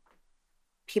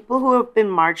 People who have been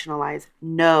marginalized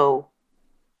know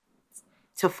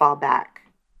to fall back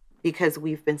because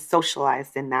we've been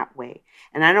socialized in that way.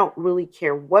 And I don't really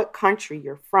care what country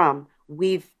you're from,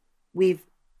 we've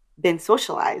been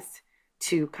socialized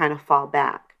to kind of fall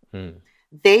back. Mm.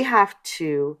 They have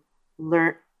to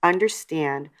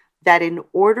understand that in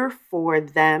order for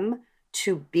them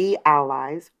to be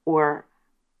allies or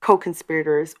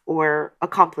co-conspirators or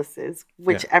accomplices,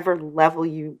 whichever level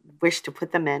you wish to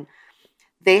put them in,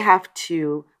 they have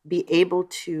to be able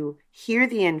to hear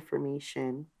the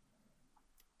information,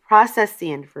 process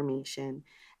the information,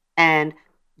 and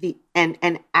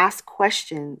ask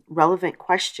relevant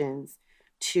questions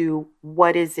to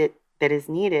what is it that is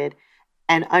needed,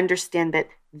 and understand that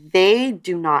they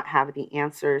do not have the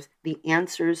answers. The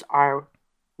answers are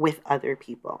with other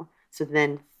people. So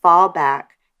then fall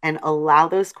back and allow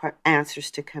those answers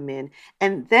to come in,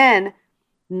 and then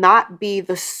not be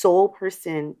the sole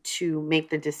person to make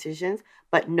the decisions,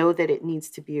 but know that it needs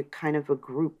to be a kind of a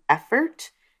group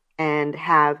effort and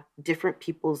have different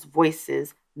people's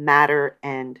voices matter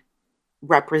and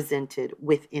represented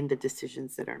within the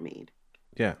decisions that are made.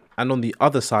 Yeah. And on the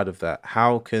other side of that,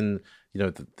 how can,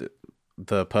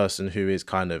 the person who is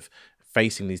kind of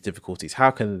facing these difficulties, how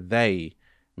can they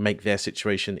make their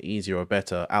situation easier or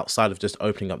better outside of just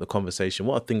opening up the conversation?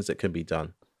 What are things that can be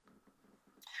done?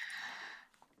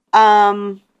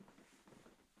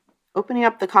 Opening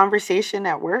up the conversation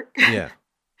at work. Yeah.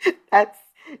 that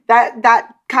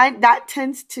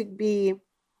tends to be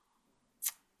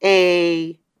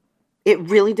it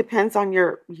really depends on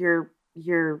your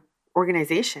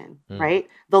organization, right?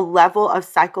 The level of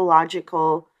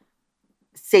psychological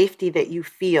safety that you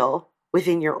feel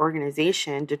within your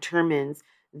organization determines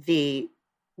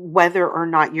whether or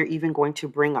not you're even going to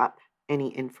bring up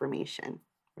any information,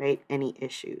 right? Any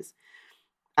issues.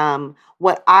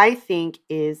 What I think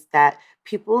is that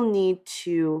people need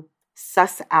to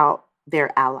suss out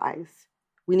their allies.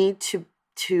 We need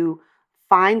to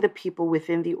find the people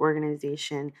within the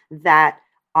organization that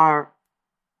are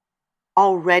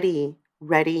already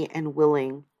ready and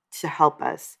willing to help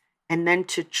us, and then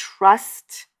to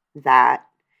trust that,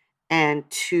 and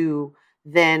to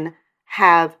then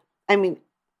have,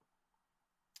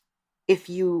 if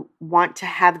you want to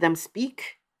have them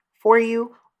speak for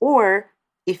you, or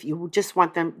if you just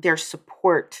want their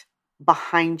support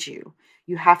behind you,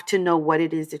 you have to know what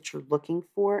it is that you're looking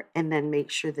for, and then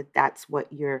make sure that that's what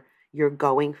you're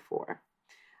going for.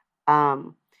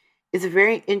 It's a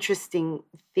very interesting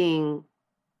thing.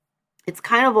 It's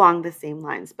kind of along the same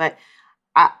lines, but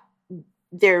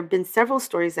there have been several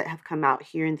stories that have come out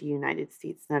here in the United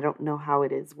States, and I don't know how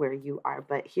it is where you are,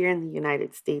 but here in the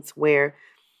United States, where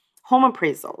home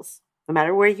appraisals, no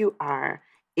matter where you are,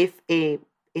 if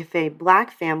a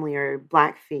Black family or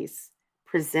Black face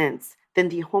presents, then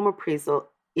the home appraisal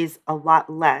is a lot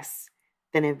less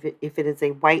than if it is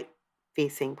a white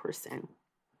facing person.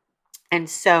 And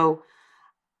so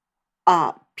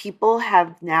people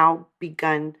have now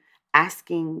begun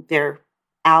asking their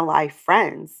ally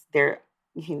friends, their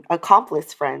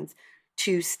accomplice friends,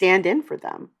 to stand in for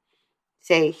them.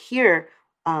 Say, here,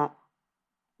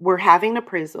 we're having an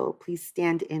appraisal. Please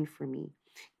stand in for me.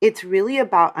 It's really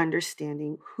about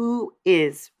understanding who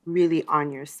is really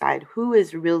on your side, who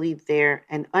is really there,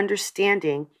 and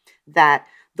understanding that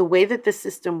the way that the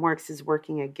system works is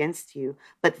working against you,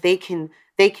 but they can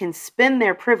spend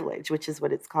their privilege, which is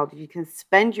what it's called. You can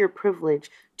spend your privilege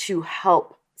to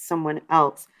help someone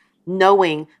else,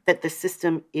 knowing that the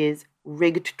system is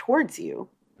rigged towards you.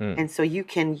 And so you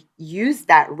can use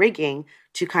that rigging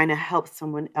to kind of help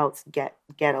someone else get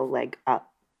a leg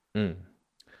up.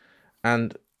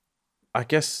 And I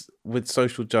guess with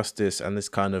social justice and this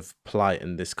kind of plight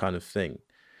and this kind of thing,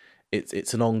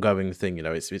 it's an ongoing thing.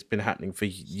 It's been happening for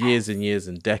years and years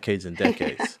and decades.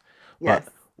 Yes. But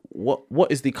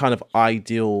what is the kind of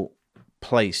ideal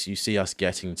place you see us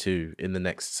getting to in the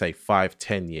next, say,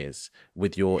 5-10 years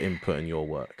with your input and your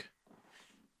work?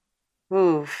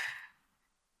 Ooh.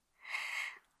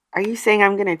 Are you saying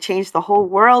I'm going to change the whole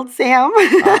world, Sam?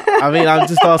 I mean, I'm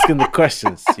just asking the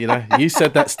questions. You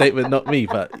said that statement, not me.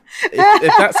 But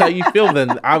if that's how you feel,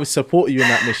 then I would support you in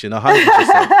that mission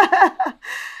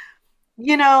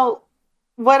 100%.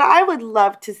 What I would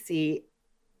love to see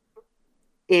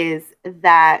is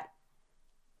that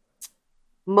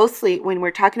mostly when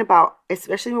we're talking about,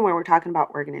 especially when we're talking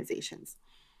about organizations,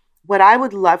 what I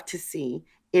would love to see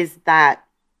is that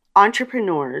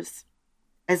entrepreneurs,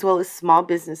 as well as small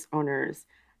business owners,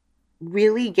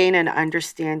 really gain an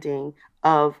understanding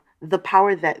of the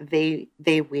power that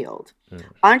they wield.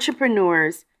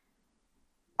 Entrepreneurs,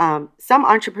 some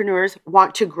entrepreneurs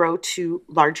want to grow to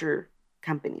larger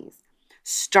companies.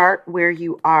 Start where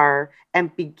you are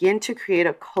and begin to create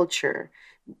a culture.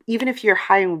 Even if you're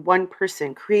hiring one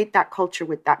person, create that culture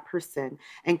with that person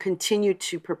and continue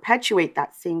to perpetuate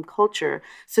that same culture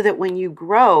so that when you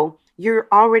grow, you're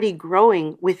already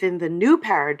growing within the new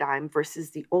paradigm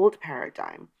versus the old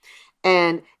paradigm.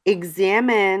 And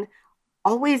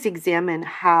always examine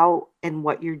how and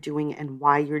what you're doing and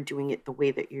why you're doing it the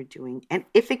way that you're doing. And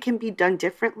if it can be done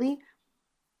differently,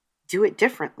 do it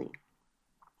differently.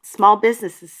 Small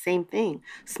businesses, same thing.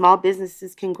 Small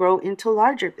businesses can grow into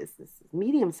larger businesses,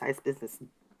 medium-sized businesses,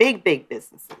 big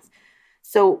businesses.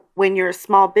 So when you're a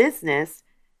small business,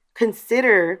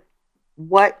 consider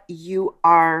what you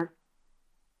are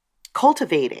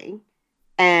cultivating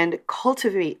and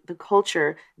cultivate the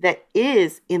culture that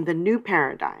is in the new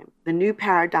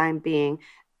paradigm being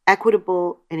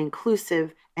equitable and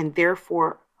inclusive and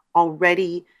therefore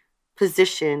already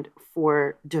positioned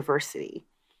for diversity.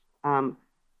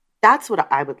 That's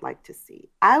what I would like to see.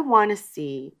 I want to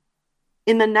see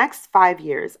in the next 5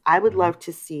 years, I would love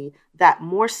to see that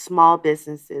more small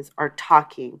businesses are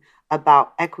talking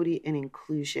about equity and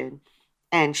inclusion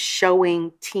and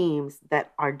showing teams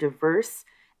that are diverse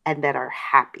and that are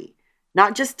happy.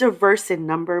 Not just diverse in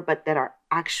number, but that are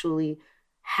actually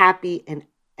happy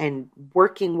and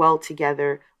working well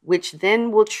together, which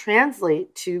then will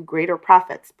translate to greater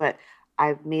profits. But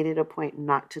I've made it a point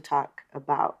not to talk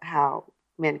about how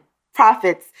many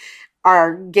profits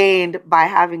are gained by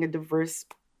having a diverse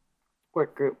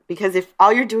work group. Because if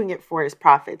all you're doing it for is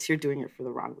profits, you're doing it for the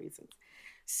wrong reasons.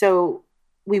 So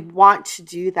we want to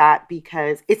do that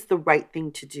because it's the right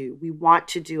thing to do. We want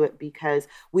to do it because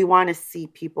we want to see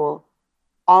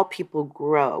all people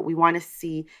grow. We want to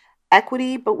see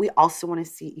equity, but we also want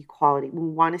to see equality. We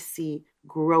want to see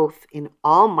growth in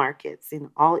all markets, in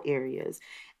all areas.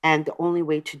 And the only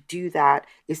way to do that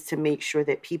is to make sure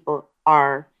that people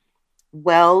are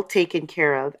well taken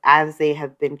care of as they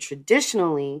have been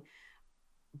traditionally,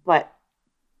 but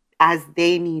as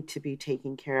they need to be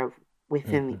taken care of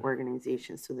within the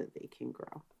organization so that they can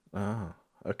grow. Ah,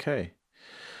 okay.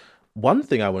 One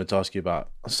thing I wanted to ask you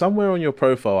about, somewhere on your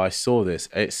profile, I saw this.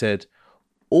 It said,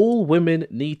 all women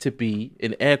need to be,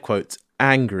 in air quotes,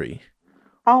 angry.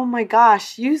 Oh my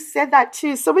gosh, you said that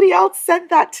too. Somebody else said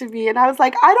that to me. And I was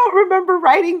like, I don't remember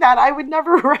writing that. I would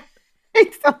never write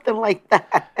something like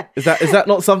that. Is that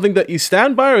not something that you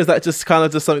stand by, or is that just kind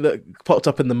of just something that popped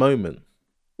up in the moment?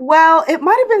 Well, it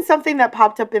might have been something that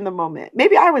popped up in the moment.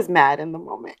 Maybe I was mad in the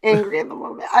moment, angry in the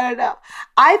moment. I don't know.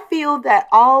 I feel that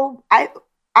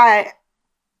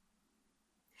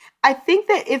I think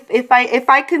that if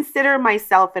I consider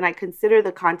myself and I consider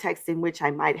the context in which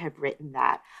I might have written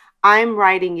that, I'm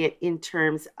writing it in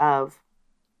terms of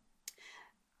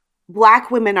Black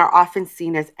women are often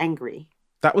seen as angry,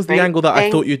 That was the right? angle that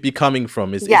I thought you'd be coming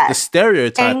from. Is the Yes,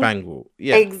 stereotype angle?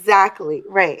 Yeah. exactly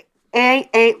right.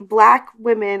 Black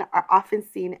women are often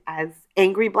seen as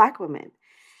angry Black women,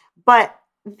 but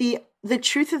the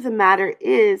truth of the matter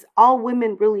is, all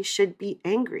women really should be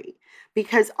angry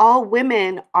because all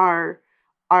women are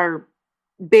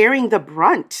bearing the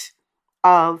brunt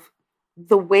of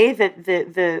the way that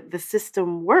the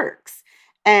system works.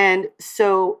 And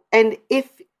so, and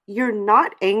if you're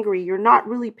not angry, you're not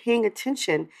really paying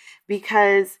attention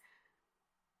because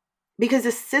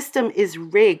the system is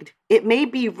rigged. It may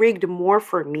be rigged more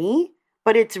for me,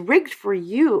 but it's rigged for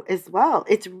you as well.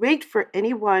 It's rigged for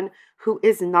anyone who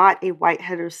is not a white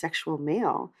heterosexual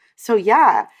male. So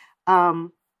yeah,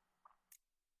 um,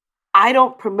 I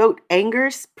don't promote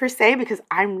angers per se because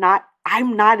I'm not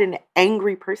an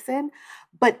angry person,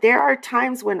 but there are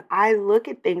times when I look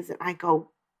at things and I go,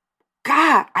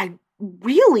 God, I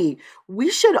really, we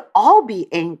should all be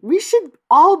angry. We should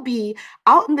all be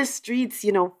out in the streets,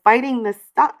 fighting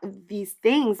these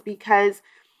things because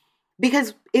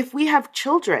if we have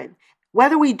children,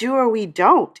 whether we do or we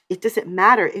don't, it doesn't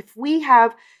matter. If we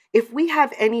have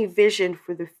any vision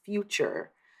for the future,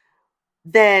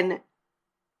 then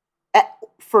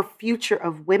for future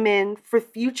of women, for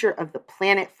future of the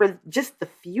planet, for just the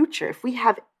future, if we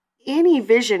have any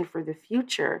vision for the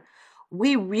future,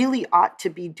 we really ought to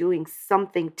be doing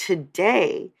something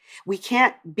today. We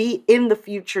can't be in the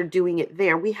future doing it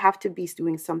there. We have to be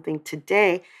doing something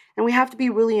today, and we have to be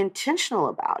really intentional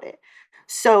about it.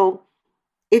 So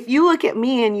if you look at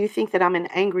me and you think that I'm an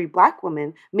angry Black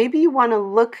woman, maybe you want to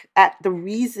look at the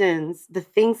reasons, the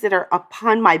things that are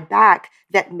upon my back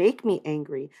that make me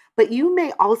angry. But you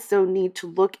may also need to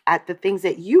look at the things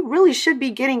that you really should be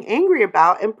getting angry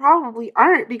about and probably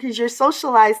aren't because you're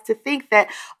socialized to think that,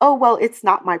 oh, well, it's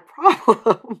not my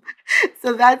problem.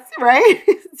 So that's right.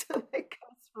 So that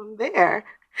comes from there.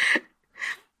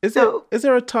 Is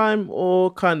there a time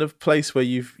or kind of place where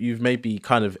you've maybe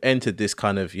kind of entered this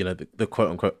kind of, the quote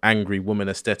unquote angry woman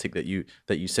aesthetic that you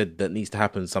said that needs to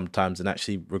happen sometimes and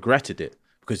actually regretted it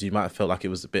because you might have felt like it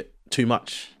was a bit too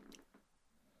much?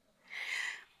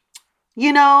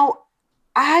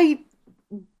 I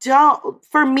don't,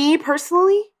 for me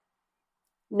personally,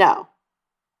 no,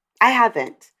 I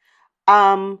haven't.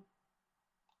 Um,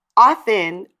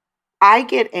 Often I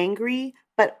get angry,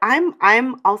 but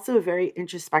I'm also a very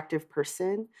introspective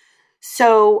person.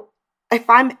 So if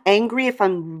I'm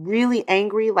really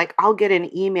angry, like I'll get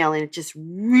an email and it just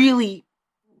really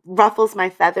ruffles my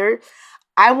feather,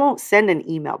 I won't send an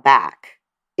email back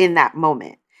in that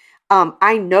moment.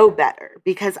 I know better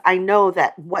because I know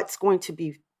that what's going to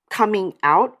be coming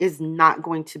out is not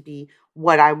going to be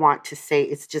what I want to say.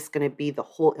 It's just going to be the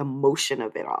whole emotion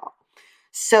of it all.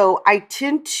 So I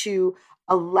tend to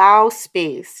allow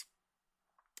space.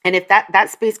 And if that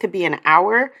space could be an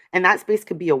hour and that space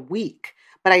could be a week,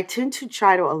 but I tend to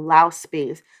try to allow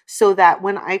space so that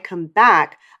when I come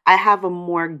back, I have a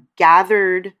more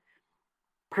gathered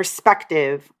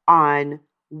perspective on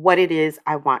what it is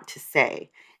I want to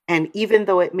say. And even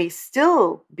though it may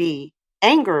still be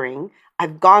angering,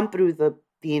 I've gone through the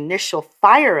initial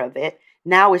fire of it.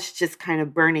 Now it's just kind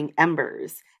of burning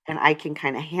embers and I can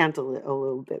kind of handle it a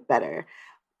little bit better.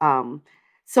 Um,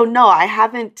 so no, I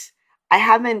haven't,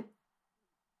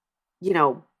 you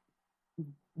know,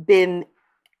 been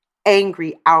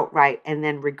angry outright and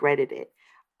then regretted it.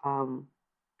 Um,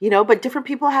 but different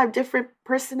people have different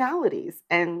personalities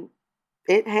and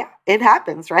it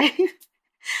happens, right?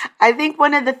 I think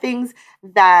one of the things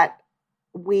that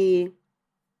we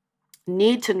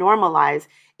need to normalize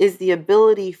is the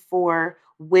ability for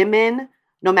women,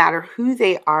 no matter who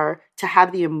they are, to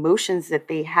have the emotions that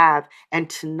they have and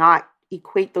to not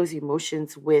equate those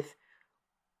emotions with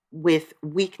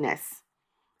weakness,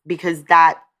 because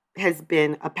that has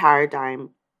been a paradigm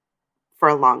for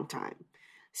a long time.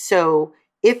 So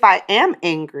if I am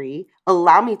angry,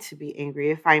 allow me to be angry.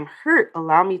 If I'm hurt,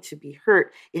 allow me to be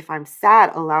hurt. If I'm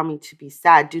sad, allow me to be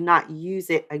sad. Do not use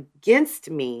it against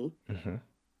me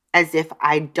as if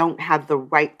I don't have the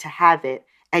right to have it.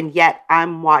 And yet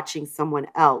I'm watching someone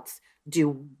else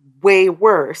do way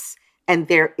worse and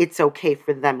it's okay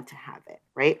for them to have it,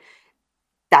 right?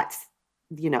 That's,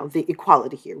 the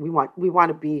equality here. We want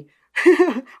to be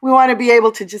we want to be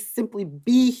able to just simply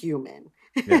be human.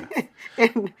 Yeah.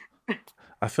 And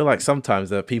I feel like sometimes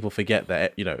that people forget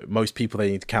that, most people they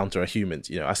need to counter are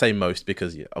humans. I say most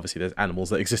because obviously there's animals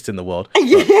that exist in the world.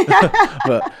 Yeah.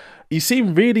 But You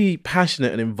seem really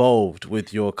passionate and involved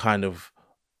with your kind of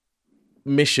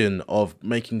mission of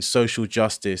making social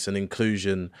justice and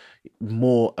inclusion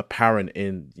more apparent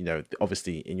in,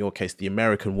 obviously in your case, the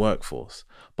American workforce.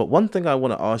 But one thing I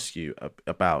want to ask you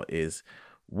about is,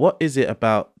 what is it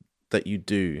about that you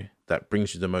do that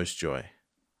brings you the most joy?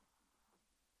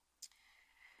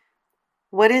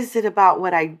 What is it about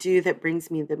what I do that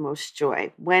brings me the most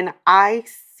joy? When I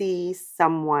see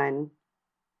someone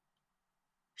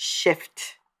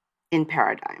shift in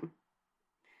paradigm,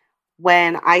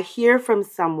 when I hear from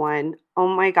someone, oh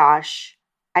my gosh,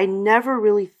 I never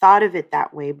really thought of it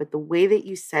that way, but the way that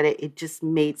you said it, it just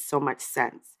made so much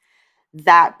sense.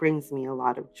 That brings me a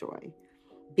lot of joy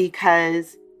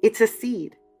because it's a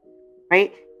seed,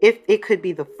 right? If it could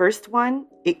be the first one,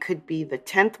 it could be the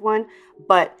 10th one,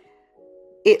 but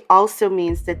it also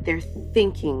means that they're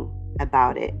thinking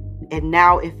about it. And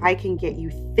now if I can get you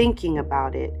thinking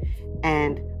about it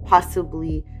and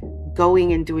possibly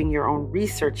going and doing your own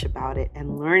research about it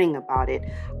and learning about it,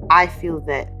 I feel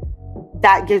that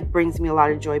brings me a lot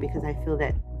of joy, because I feel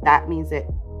that means that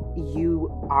you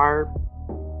are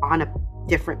on a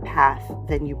different path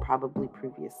than you probably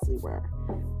previously were.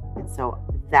 And so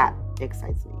that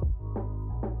excites me.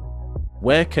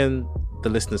 Where can the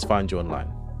listeners find you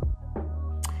online?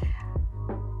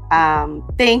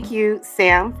 Thank you,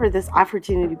 Sam, for this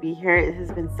opportunity to be here. It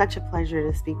has been such a pleasure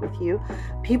to speak with you.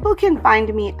 People can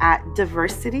find me at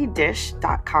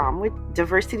diversitydish.com, with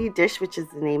Diversity Dish, which is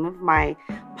the name of my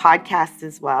podcast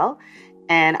as well.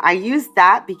 And I use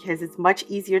that because it's much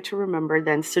easier to remember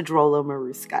than Cedrola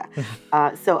Maruska.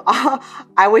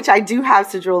 Which I do have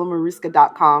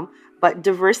cedrolamaruska.com. But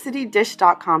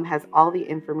diversitydish.com has all the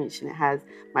information. It has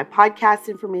my podcast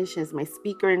information, has my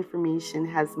speaker information,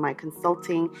 has my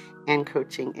consulting and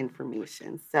coaching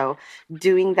information. So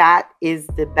doing that is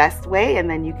the best way. And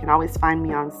then you can always find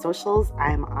me on socials.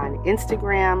 I'm on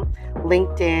Instagram,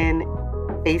 LinkedIn,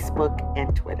 Facebook,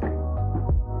 and Twitter.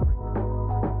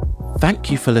 Thank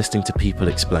you for listening to People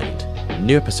Explained.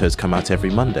 New episodes come out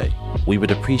every Monday. We would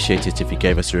appreciate it if you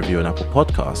gave us a review on Apple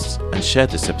Podcasts and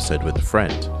shared this episode with a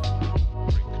friend.